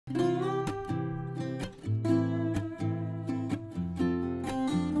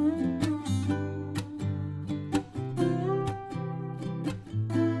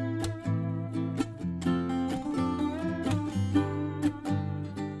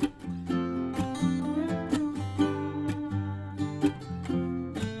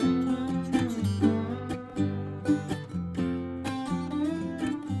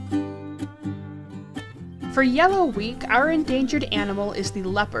For Yellow Week, our endangered animal is the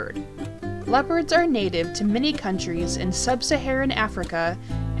leopard. Leopards are native to many countries in sub-Saharan Africa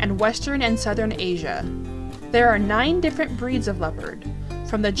and Western and Southern Asia. There are 9 different breeds of leopard,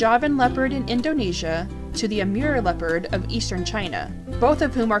 from the Javan leopard in Indonesia to the Amur leopard of eastern China, both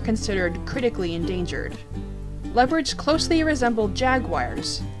of whom are considered critically endangered. Leopards closely resemble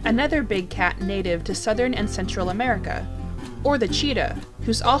jaguars, another big cat native to Southern and Central America, or the cheetah,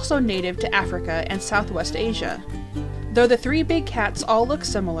 who's also native to Africa and Southwest Asia. Though the 3 big cats all look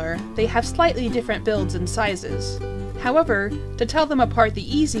similar, they have slightly different builds and sizes. However, to tell them apart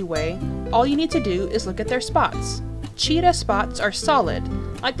the easy way, all you need to do is look at their spots. Cheetah spots are solid,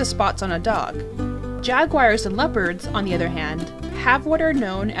 like the spots on a dog. Jaguars and leopards, on the other hand, have what are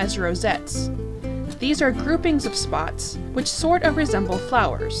known as rosettes. These are groupings of spots, which sort of resemble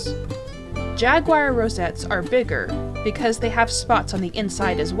flowers. Jaguar rosettes are bigger, because they have spots on the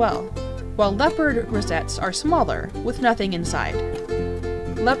inside as well, while leopard rosettes are smaller, with nothing inside.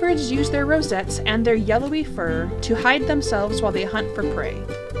 Leopards use their rosettes and their yellowy fur to hide themselves while they hunt for prey,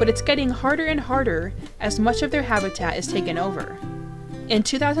 but it's getting harder and harder as much of their habitat is taken over. In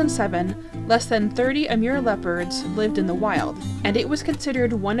 2007, less than 30 Amur leopards lived in the wild, and it was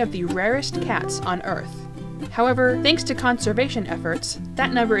considered one of the rarest cats on Earth. However, thanks to conservation efforts,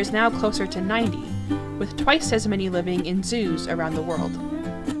 that number is now closer to 90, with twice as many living in zoos around the world.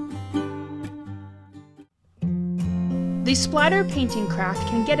 The splatter painting craft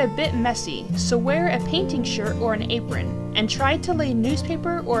can get a bit messy, so wear a painting shirt or an apron, and try to lay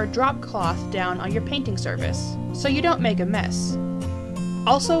newspaper or a drop cloth down on your painting surface, so you don't make a mess.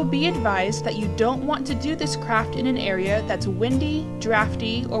 Also, be advised that you don't want to do this craft in an area that's windy,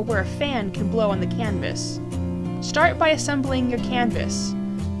 drafty, or where a fan can blow on the canvas. Start by assembling your canvas.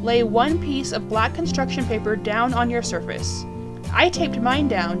 Lay 1 piece of black construction paper down on your surface. I taped mine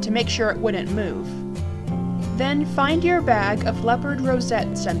down to make sure it wouldn't move. Then find your bag of leopard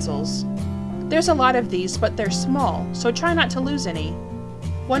rosette stencils. There's a lot of these, but they're small, so try not to lose any.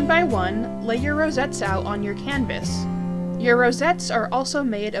 One by one, lay your rosettes out on your canvas. Your rosettes are also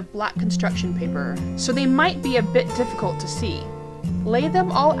made of black construction paper, so they might be a bit difficult to see. Lay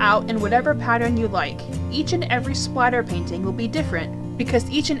them all out in whatever pattern you like. Each and every splatter painting will be different, because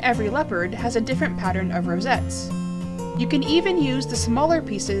each and every leopard has a different pattern of rosettes. You can even use the smaller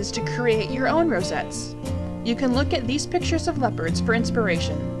pieces to create your own rosettes. You can look at these pictures of leopards for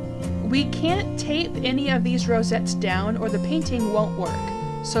inspiration. We can't tape any of these rosettes down or the painting won't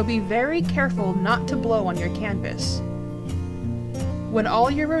work, so be very careful not to blow on your canvas. When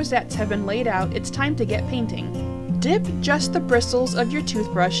all your rosettes have been laid out, it's time to get painting. Dip just the bristles of your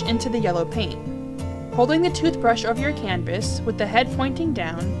toothbrush into the yellow paint. Holding the toothbrush over your canvas, with the head pointing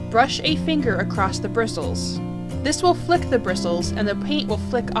down, brush a finger across the bristles. This will flick the bristles and the paint will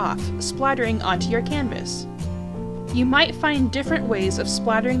flick off, splattering onto your canvas. You might find different ways of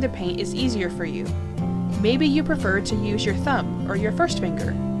splattering the paint is easier for you. Maybe you prefer to use your thumb or your first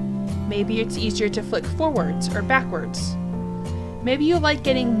finger. Maybe it's easier to flick forwards or backwards. Maybe you like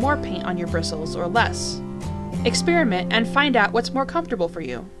getting more paint on your bristles or less. Experiment and find out what's more comfortable for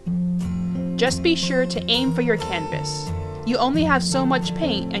you. Just be sure to aim for your canvas. You only have so much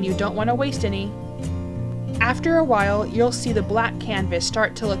paint and you don't want to waste any. After a while, you'll see the black canvas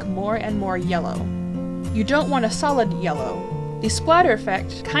start to look more and more yellow. You don't want a solid yellow. The splatter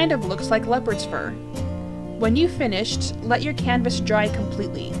effect kind of looks like leopard's fur. When you've finished, let your canvas dry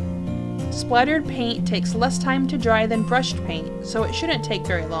completely. Splattered paint takes less time to dry than brushed paint, so it shouldn't take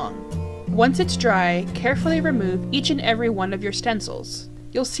very long. Once it's dry, carefully remove each and every one of your stencils.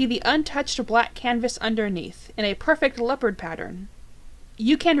 You'll see the untouched black canvas underneath, in a perfect leopard pattern.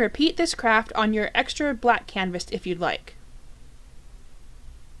 You can repeat this craft on your extra black canvas if you'd like.